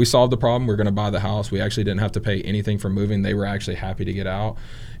 we solved the problem. We're going to buy the house. We actually didn't have to pay anything for moving. They were actually happy to get out.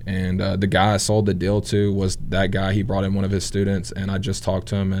 And the guy I sold the deal to was that guy. He brought in one of his students, and I just talked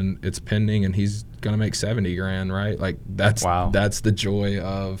to him, and it's pending, and he's going to make 70 grand, right? Like, that's the joy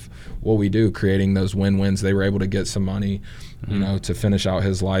of what we do, creating those win-wins. They were able to get some money, you know, to finish out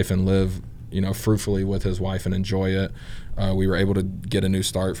his life and live, you know, fruitfully with his wife and enjoy it. We were able to get a new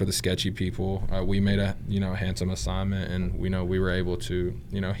start for the sketchy people. We made a, you know, handsome assignment, and we know we were able to,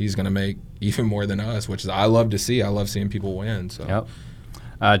 you know, he's going to make even more than us, which is I love to see. I love seeing people win. So. Yep.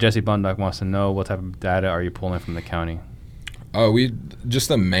 Jesse Bundock wants to know, what type of data are you pulling from the county? We just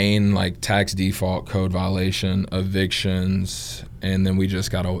the main, like, tax default, code violation, evictions, and then we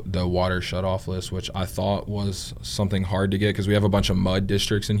just got the water shutoff list, which I thought was something hard to get because we have a bunch of mud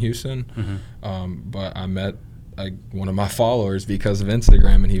districts in Houston. But I met one of my followers because of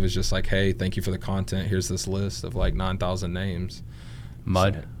Instagram, and he was just like, hey, thank you for the content. Here's this list of like 9,000 names.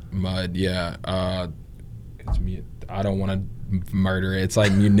 Mud? So, mud, yeah. I don't want to murder it. It's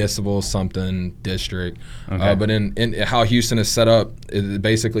like municipal something district. Okay. But in how Houston is set up,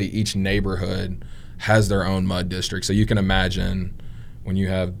 basically each neighborhood has their own mud district. So you can imagine when you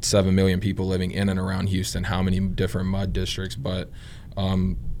have 7 million people living in and around Houston, how many different mud districts. But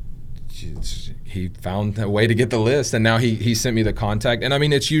he found a way to get the list, and now he sent me the contact. And I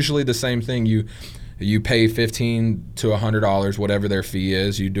mean, it's usually the same thing. You pay $15 to $100, whatever their fee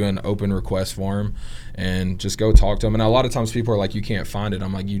is. You do an open request form and just go talk to them. And a lot of times people are like, you can't find it.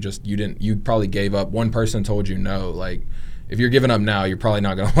 I'm like, you probably gave up. One person told you no. Like, if you're giving up now, you're probably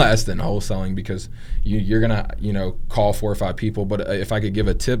not going to last in wholesaling because you're going to, you know, call 4 or 5 people. But if I could give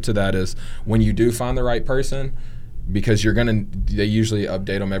a tip to that is when you do find the right person, because they usually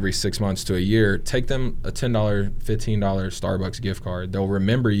update them every 6 months to a year, take them a $10, $15 Starbucks gift card. They'll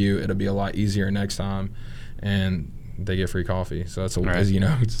remember you. It'll be a lot easier next time, and they get free coffee. So that's, you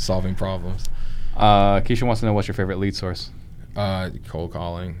know, solving problems. Keisha wants to know, what's your favorite lead source? Cold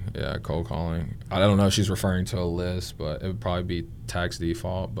calling. Yeah, cold calling. I don't know if she's referring to a list, but it would probably be tax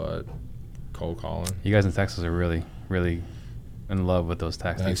default, but cold calling. You guys in Texas are really, really in love with those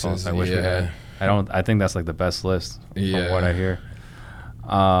tax defaults. I wish we yeah. had. I think that's like the best list from Yeah. what I hear.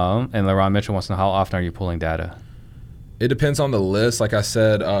 And LaRon Mitchell wants to know, how often are you pulling data? It depends on the list. Like I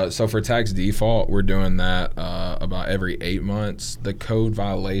said, so for tax default, we're doing that about every 8 months. The code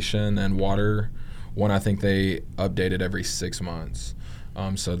violation and water one, I think they updated every 6 months.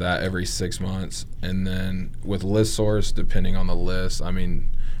 So that every 6 months. And then with list source, depending on the list, I mean,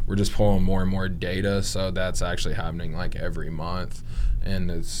 we're just pulling more and more data. So that's actually happening like every month.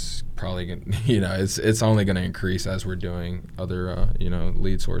 And it's probably going to, it's only going to increase as we're doing other,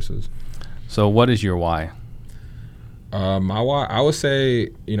 lead sources. So what is your why? My why, I would say,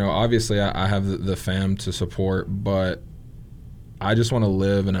 obviously I have the fam to support, but I just want to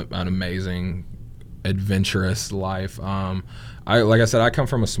live an amazing, adventurous life. Like I said, I come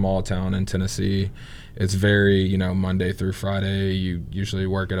from a small town in Tennessee. It's very, Monday through Friday. You usually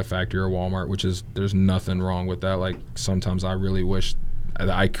work at a factory or Walmart, there's nothing wrong with that. Like sometimes I really wish that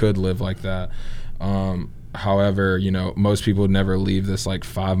I could live like that. However, most people never leave this like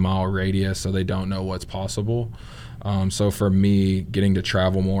 5-mile radius, so they don't know what's possible. So for me, getting to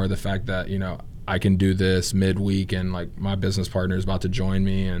travel more, the fact that, I can do this midweek and like my business partner is about to join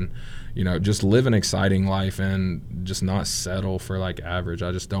me and, just live an exciting life and just not settle for like average.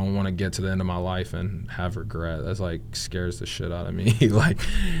 I just don't want to get to the end of my life and have regret. That's like scares the shit out of me. Like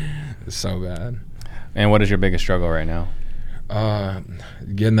it's so bad. And what is your biggest struggle right now?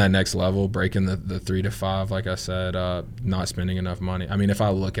 Getting that next level, breaking the 3 to 5, like I said, not spending enough money. I mean, if I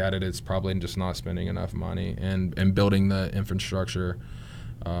look at it, it's probably just not spending enough money and building the infrastructure.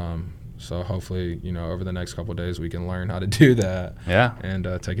 So hopefully, over the next couple of days, we can learn how to do that. Yeah. And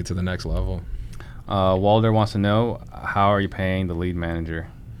take it to the next level. Walder wants to know, how are you paying the lead manager?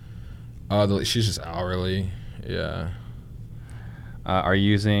 She's just hourly. Yeah. Are you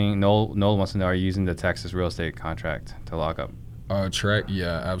using Noel wants to know, are you using the Texas real estate contract to lock up? Trek,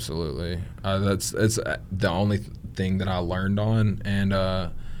 yeah, absolutely. It's the only thing that I learned on.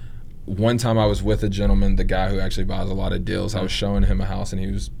 And one time I was with a gentleman, the guy who actually buys a lot of deals. I was showing him a house, and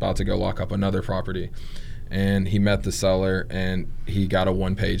he was about to go lock up another property. And he met the seller, and he got a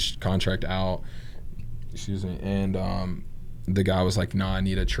 1-page contract out. Excuse me. And the guy was like, "No, I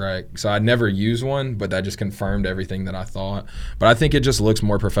need a Trek." So I'd never used one, but that just confirmed everything that I thought. But I think it just looks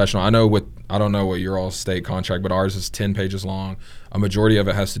more professional. I don't know what your all state contract, but ours is 10 pages long. A majority of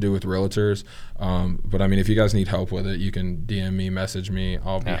it has to do with realtors. But I mean, if you guys need help with it, you can DM me, message me.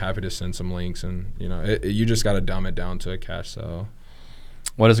 I'll be happy to send some links. And you just got to dumb it down to a cash sell.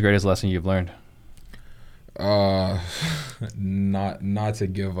 What is the greatest lesson you've learned? Not to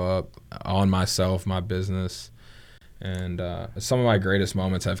give up on myself, my business. And some of my greatest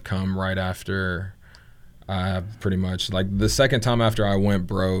moments have come right after I pretty much, like the second time after I went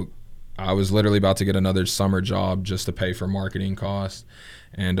broke, I was literally about to get another summer job just to pay for marketing costs.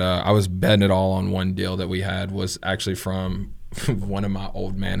 And I was betting it all on one deal that we had, was actually from one of my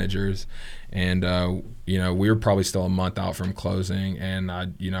old managers. And, we were probably still a month out from closing. And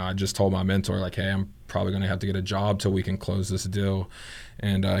I just told my mentor, like, hey, I'm probably going to have to get a job till we can close this deal.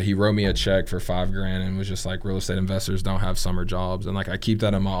 And he wrote me a check for $5,000 and was just like, real estate investors don't have summer jobs. And like, I keep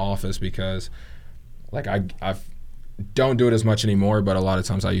that in my office because like I don't do it as much anymore, but a lot of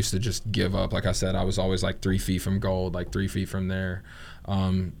times I used to just give up. Like I said, I was always like 3 feet from gold, like 3 feet from there.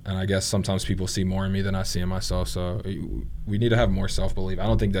 And I guess sometimes people see more in me than I see in myself. So we need to have more self-belief. I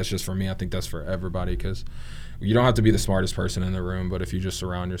don't think that's just for me. I think that's for everybody, because you don't have to be the smartest person in the room, but if you just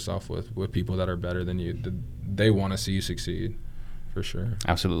surround yourself with people that are better than you, they want to see you succeed, for sure.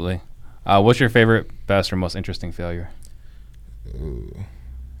 Absolutely. What's your favorite, best, or most interesting failure? Ooh.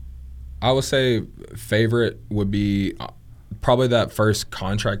 I would say favorite would be probably that first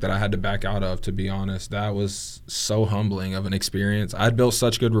contract that I had to back out of, to be honest. That was so humbling of an experience. I'd built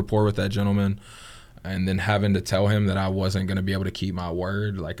such good rapport with that gentleman, and then having to tell him that I wasn't going to be able to keep my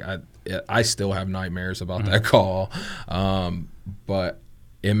word, like I still have nightmares about that call. But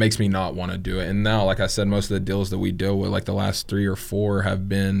it makes me not want to do it. And now, like I said, most of the deals that we deal with, like the last 3 or 4, have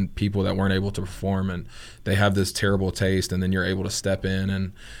been people that weren't able to perform, and they have this terrible taste, and then you're able to step in,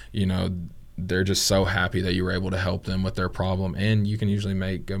 and they're just so happy that you were able to help them with their problem, and you can usually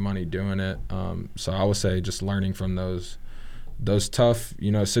make good money doing it. So I would say just learning from those tough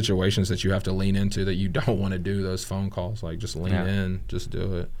situations that you have to lean into, that you don't want to do those phone calls, like just lean in, just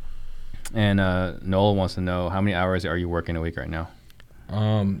do it. And Noel wants to know, how many hours are you working a week right now?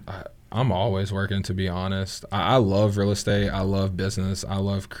 I'm always working, to be honest. I love real estate. I love business. I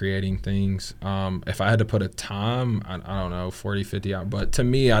love creating things. If I had to put a time, I don't know, 40, 50 hours. But to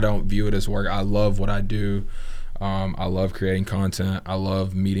me, I don't view it as work. I love what I do. I love creating content. I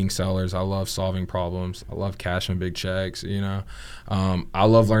love meeting sellers. I love solving problems. I love cashing big checks, you know. I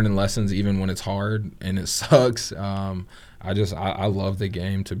love learning lessons even when it's hard and it sucks. I love the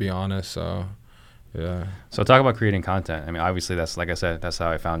game, to be honest. So, yeah. So talk about creating content. I mean, obviously, that's, like I said, that's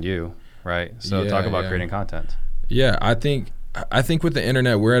how I found you, right? So talk about creating content. Yeah, I think with the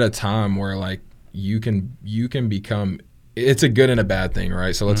internet, we're at a time where like you can become. It's a good and a bad thing,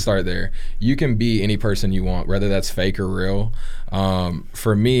 right? So let's start there. You can be any person you want, whether that's fake or real.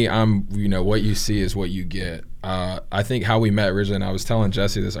 For me, what you see is what you get. I think how we met originally, and I was telling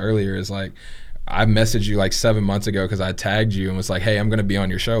Jesse this earlier, is like I messaged you like 7 months ago because I tagged you and was like, hey, I'm going to be on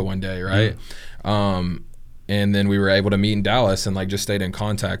your show one day, right? And then we were able to meet in Dallas and like just stayed in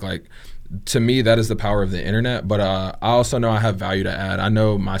contact. Like, to me, that is the power of the internet. But I also know I have value to add. I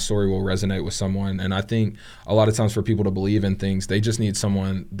know my story will resonate with someone. And I think a lot of times for people to believe in things, they just need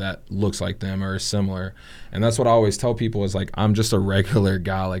someone that looks like them or is similar. And that's what I always tell people is like, I'm just a regular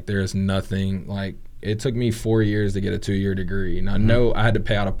guy. Like, there is nothing like, it took me 4 years to get a 2-year degree. And I know I had to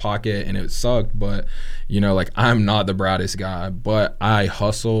pay out of pocket and it sucked, but like I'm not the brightest guy, but I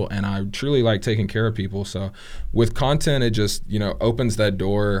hustle and I truly like taking care of people. So with content, it just, opens that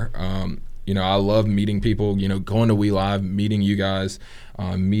door. I love meeting people, going to We Live, meeting you guys,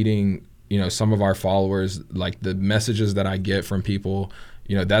 meeting, some of our followers, like the messages that I get from people,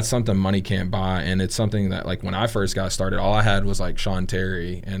 that's something money can't buy. And it's something that like when I first got started, all I had was like Sean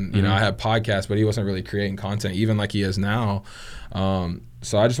Terry and, I had podcasts, but he wasn't really creating content even like he is now.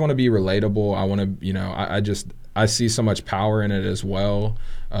 So I just want to be relatable. I want to, I see so much power in it as well,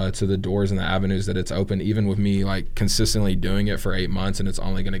 to the doors and the avenues that it's opened, even with me like consistently doing it for 8 months and it's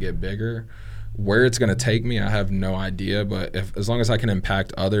only going to get bigger. Where it's going to take me, I have no idea, but as long as I can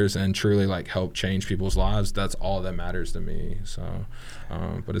impact others and truly like help change people's lives, that's all that matters to me. So,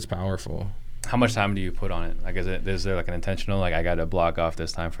 but it's powerful. How much time do you put on it? Like, is there like an intentional, like I got to block off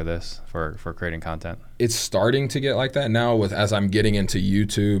this time for this, for creating content? It's starting to get like that now as I'm getting into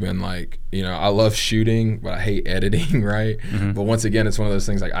YouTube and like, I love shooting, but I hate editing, right? But once again, it's one of those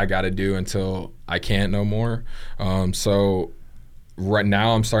things like I got to do until I can't no more. So right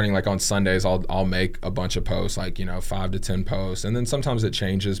now I'm starting like on Sundays, I'll make a bunch of posts, like, 5 to 10 posts. And then sometimes it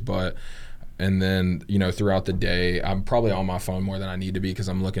changes, and then, throughout the day, I'm probably on my phone more than I need to be because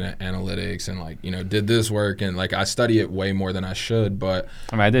I'm looking at analytics and like, did this work? And like, I study it way more than I should, but.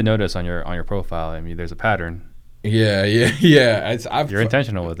 I mean, I did notice on your profile, I mean, there's a pattern. Yeah. You're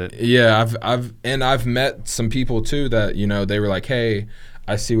intentional with it. Yeah. I've met some people too that, they were like, hey,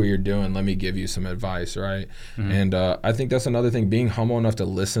 I see what you're doing. Let me give you some advice, right? And I think that's another thing, being humble enough to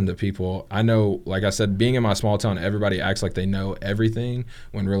listen to people. I know, like I said, being in my small town, everybody acts like they know everything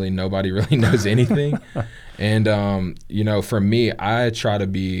when really nobody really knows anything. And, for me, I try to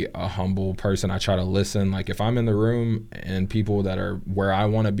be a humble person. I try to listen. Like if I'm in the room and people that are where I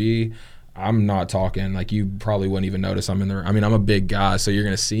want to be, I'm not talking. Like you probably wouldn't even notice I'm in there. I mean, I'm a big guy, so you're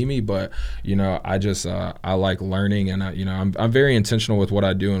gonna see me, but I just I like learning, and I'm very intentional with what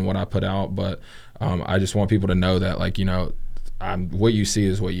I do and what I put out. But I just want people to know that like what you see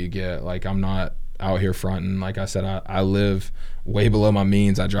is what you get. Like I'm not out here fronting. Like I said, I live way below my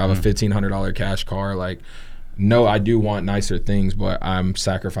means. I drive a $1,500 cash car. Like. No, I do want nicer things, but I'm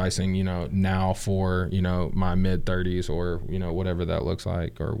sacrificing, now for, my mid 30s or, whatever that looks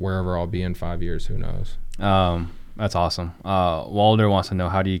like, or wherever I'll be in 5 years, who knows? That's awesome. Walder wants to know,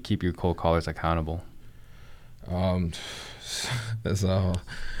 how do you keep your cold callers accountable? That's all.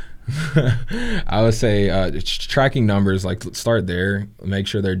 I would say tracking numbers, like start there, make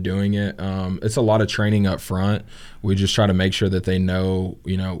sure they're doing it. It's a lot of training up front. We just try to make sure that they know,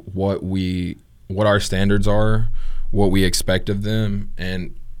 what our standards are, what we expect of them.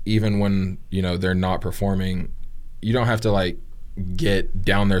 And even when, they're not performing, you don't have to like get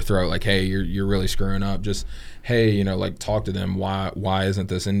down their throat like, hey, you're really screwing up. Just, hey, like talk to them. Why isn't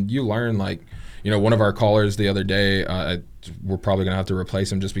this? And you learn, like, one of our callers the other day, we're probably going to have to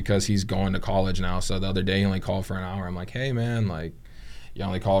replace him just because he's going to college now. So the other day he only called for an hour. I'm like, hey man, like, you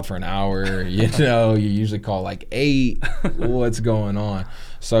only called for an hour, you usually call like 8. What's going on?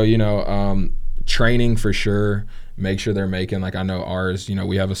 So, training for sure. Make sure they're making, like I know ours,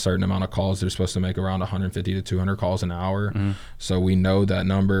 we have a certain amount of calls. They're supposed to make around 150 to 200 calls an hour. So we know that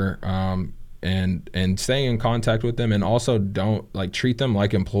number. and staying in contact with them, and also don't like treat them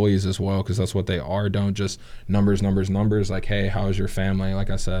like employees as well, because that's what they are. Don't just numbers. Like, hey, how's your family? Like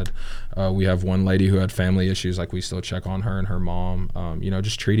I said, we have one lady who had family issues. Like, we still check on her and her mom.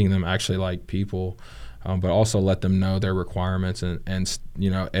 Just treating them actually like people, but also let them know their requirements, and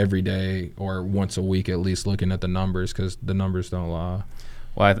every day or once a week at least looking at the numbers, because the numbers don't lie.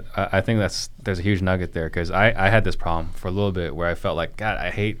 Well, I think there's a huge nugget there, because I had this problem for a little bit where I felt like, God, I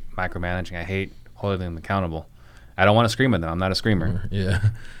hate micromanaging. I hate holding them accountable. I don't want to scream at them. I'm not a screamer. Yeah.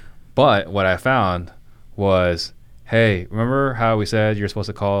 But what I found was, hey, remember how we said you're supposed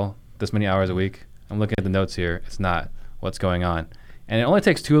to call this many hours a week? I'm looking at the notes here. It's not. What's going on? And it only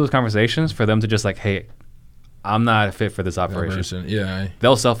takes 2 of those conversations for them to just like, hey, I'm not a fit for this operation. Yeah.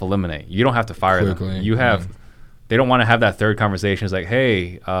 They'll self-eliminate. You don't have to fire Quickly, them. You have. yeah. They don't want to have that third conversation. It's like,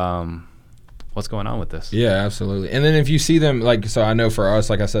 hey, what's going on with this? Yeah, absolutely. And then if you see them, like, so I know for us,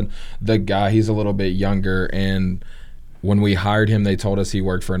 like I said, the guy, he's a little bit younger, and when we hired him, they told us he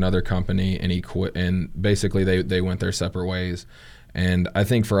worked for another company and he quit, and basically they went their separate ways. And I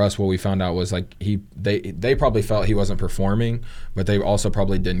think for us, what we found out was like they probably felt he wasn't performing, but they also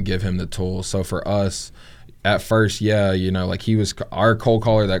probably didn't give him the tools. So for us, at first, like he was our cold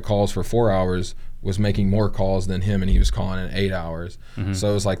caller that calls for 4 hours was making more calls than him, and he was calling in 8 hours. Mm-hmm. So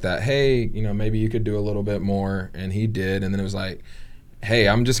it was like that, hey, maybe you could do a little bit more, and he did. And then it was like, hey,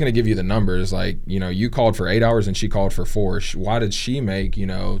 I'm just going to give you the numbers. Like, you called for 8 hours and she called for 4. Why did she make,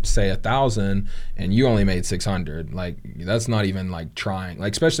 say 1,000 and you only made 600? Like, that's not even like trying.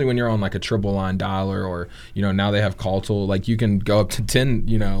 Like, especially when you're on like a triple line dialer, or, now they have call tool, like you can go up to 10,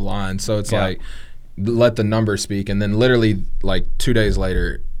 lines. So it's like, let the numbers speak. And then literally like 2 days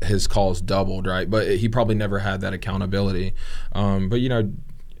later, his calls doubled, right? But he probably never had that accountability. But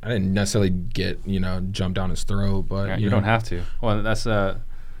I didn't necessarily get jump down his throat, but you don't have to. Well, that's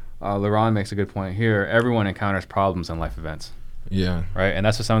Laron makes a good point here. Everyone encounters problems in life events. Yeah. Right, and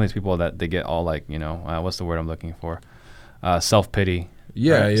that's for some of these people that they get all like what's the word I'm looking for? Self-pity.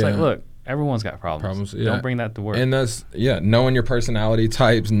 Yeah, right? It's yeah. like, look, everyone's got problems. Yeah. Don't bring that to work. And that's knowing your personality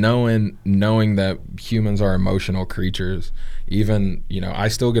types, knowing that humans are emotional creatures. Even I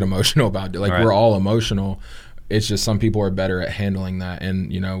still get emotional about it. Like, right. We're all emotional. It's just some people are better at handling that,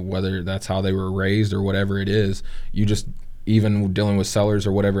 and whether that's how they were raised or whatever it is, you just, even dealing with sellers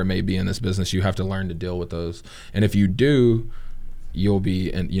or whatever it may be in this business, you have to learn to deal with those. And if you do, you'll be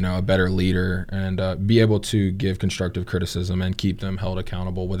a better leader, and be able to give constructive criticism and keep them held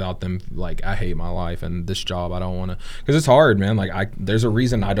accountable without them like, I hate my life and this job, I don't want to, because it's hard, man. Like, there's a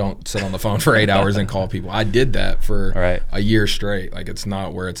reason I don't sit on the phone for 8 hours and call people. I did that for a year straight. Like, it's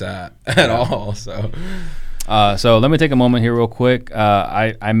not where it's at all. So let me take a moment here real quick.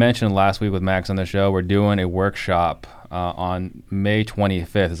 I mentioned last week with Max on the show, we're doing a workshop on May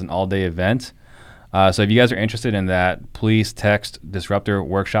 25th. It's an all-day event. So if you guys are interested in that, please text Disruptor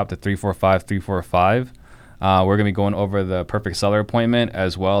Workshop to 345-345. We're going to be going over the perfect seller appointment,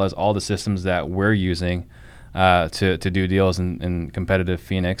 as well as all the systems that we're using to do deals in competitive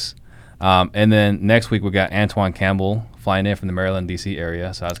Phoenix. And then next week we got Antoine Campbell flying in from the Maryland, D.C.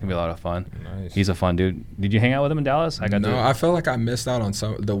 area, so that's going to be a lot of fun. Nice. He's a fun dude. Did you hang out with him in Dallas? I feel like I missed out on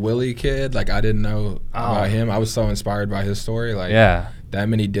the Willie kid. Like, I didn't know about him. I was so inspired by his story. Like, that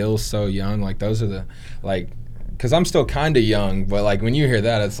many deals so young. Like, those are the, like, because I'm still kind of young, but like when you hear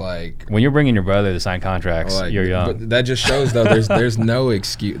that, it's like, when you're bringing your brother to sign contracts, you're young. But that just shows though, there's no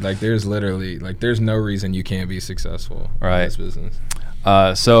excuse. Like, there's literally, like, there's no reason you can't be successful in this business.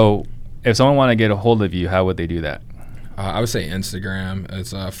 So if someone want to get a hold of you, how would they do that? I would say Instagram.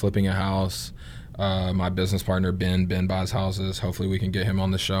 It's Flipping a House. My business partner, Ben buys houses. Hopefully we can get him on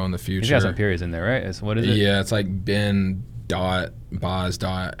the show in the future. He's got some periods in there, right? What is it? Yeah, it's like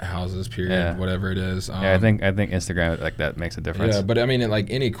Ben.buys.houses, period, whatever it is. I think Instagram like that makes a difference. Yeah, but I mean, like,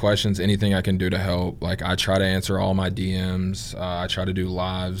 any questions, anything I can do to help. Like, I try to answer all my DMs. I try to do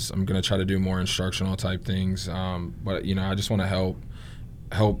lives. I'm gonna try to do more instructional type things. But I just want to help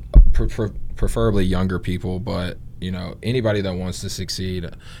preferably younger people, but anybody that wants to succeed.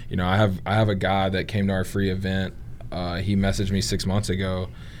 I have a guy that came to our free event. He messaged me 6 months ago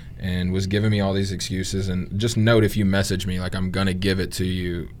and was giving me all these excuses. And just note, if you message me, like, I'm gonna give it to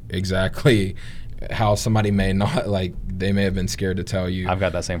you exactly how somebody may not, like, they may have been scared to tell you. I've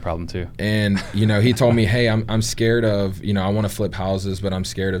got that same problem too. And he told me, hey, I'm scared of, I want to flip houses, but I'm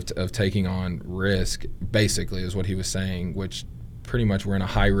scared of taking on risk, basically, is what he was saying, which pretty much we're in a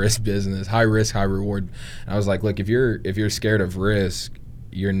high risk business, high risk, high reward. And I was like, look, if you're scared of risk,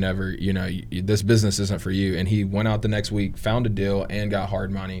 you're never, this business isn't for you. And he went out the next week, found a deal, and got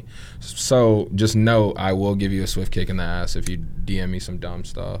hard money. So just know I will give you a swift kick in the ass if you DM me some dumb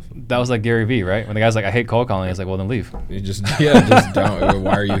stuff. That was like Gary Vee, right? When the guy's like, I hate cold calling. He's like, well, then leave. You just don't.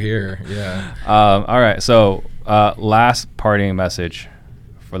 Why are you here? Yeah. All right. So last parting message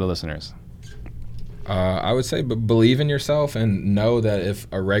for the listeners. I would say believe in yourself and know that if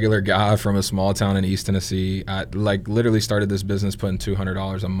a regular guy from a small town in East Tennessee, I literally started this business putting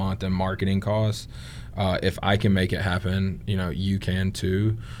 $200 a month in marketing costs. If I can make it happen, you can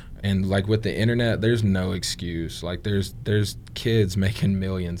too. And like with the internet, there's no excuse. Like there's kids making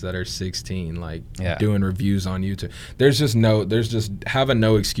millions that are 16, doing reviews on YouTube. There's just have a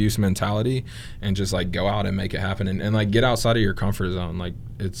no excuse mentality and just like go out and make it happen and like get outside of your comfort zone. Like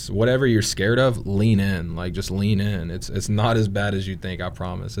it's whatever you're scared of, lean in. Like just lean in. It's not as bad as you think, I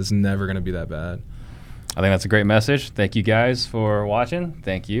promise. It's never gonna be that bad. I think that's a great message. Thank you guys for watching.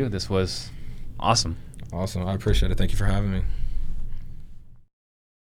 Thank you. This was awesome. Awesome. I appreciate it. Thank you for having me.